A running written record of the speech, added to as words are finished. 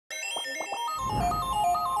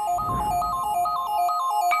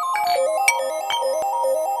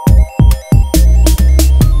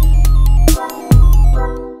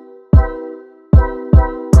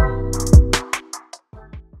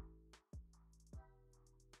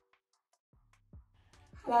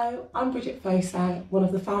Hello, I'm Bridget Fosang, one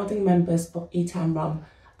of the founding members of Étän Rum,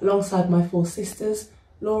 alongside my four sisters,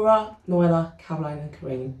 Laura, Noella, Caroline and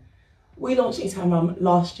Corinne. We launched Étän Rum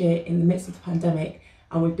last year in the midst of the pandemic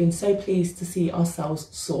and we've been so pleased to see our sales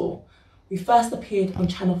soar. We first appeared on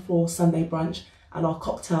Channel 4 Sunday Brunch and our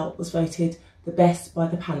cocktail was voted the best by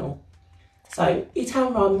the panel. So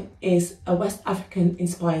Étän Rum is a West African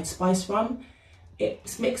inspired spice rum.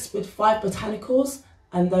 It's mixed with 5 botanicals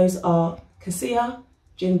and those are cassia,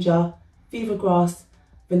 ginger, fever grass,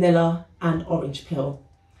 vanilla and orange peel.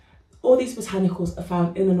 All these botanicals are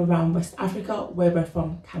found in and around West Africa, where we're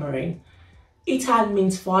from, Cameroon. Étän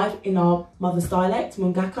means 5 in our mother's dialect,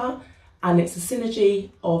 Mungaka, and it's a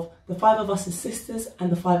synergy of the 5 of us as sisters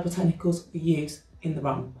and the 5 botanicals we use in the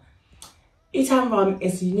rum. Étän Rum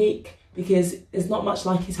is unique because there's not much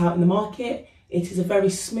like it out in the market. It is a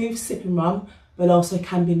very smooth sipping rum, but also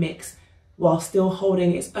can be mixed while still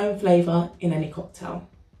holding its own flavour in any cocktail.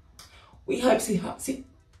 We hope Étän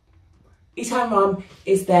Rum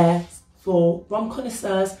is there for rum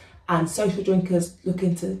connoisseurs and social drinkers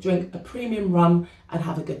looking to drink a premium rum and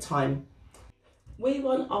have a good time. We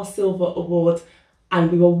won our silver award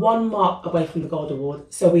and we were 1 mark away from the gold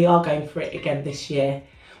award, so we are going for it again this year.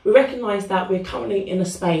 We recognise that we're currently in a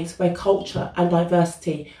space where culture and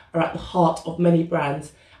diversity are at the heart of many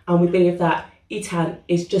brands, and we believe that Étän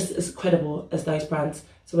is just as credible as those brands,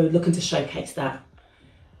 so we're looking to showcase that.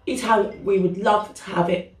 Étän, we would love to have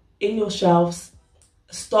it in your shelves,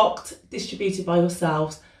 stocked, distributed by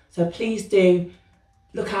yourselves, so please do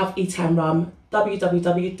look out for Étän Rum,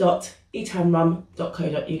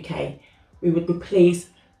 www.etanrum.co.uk. We would be pleased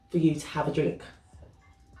for you to have a drink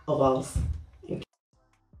of ours.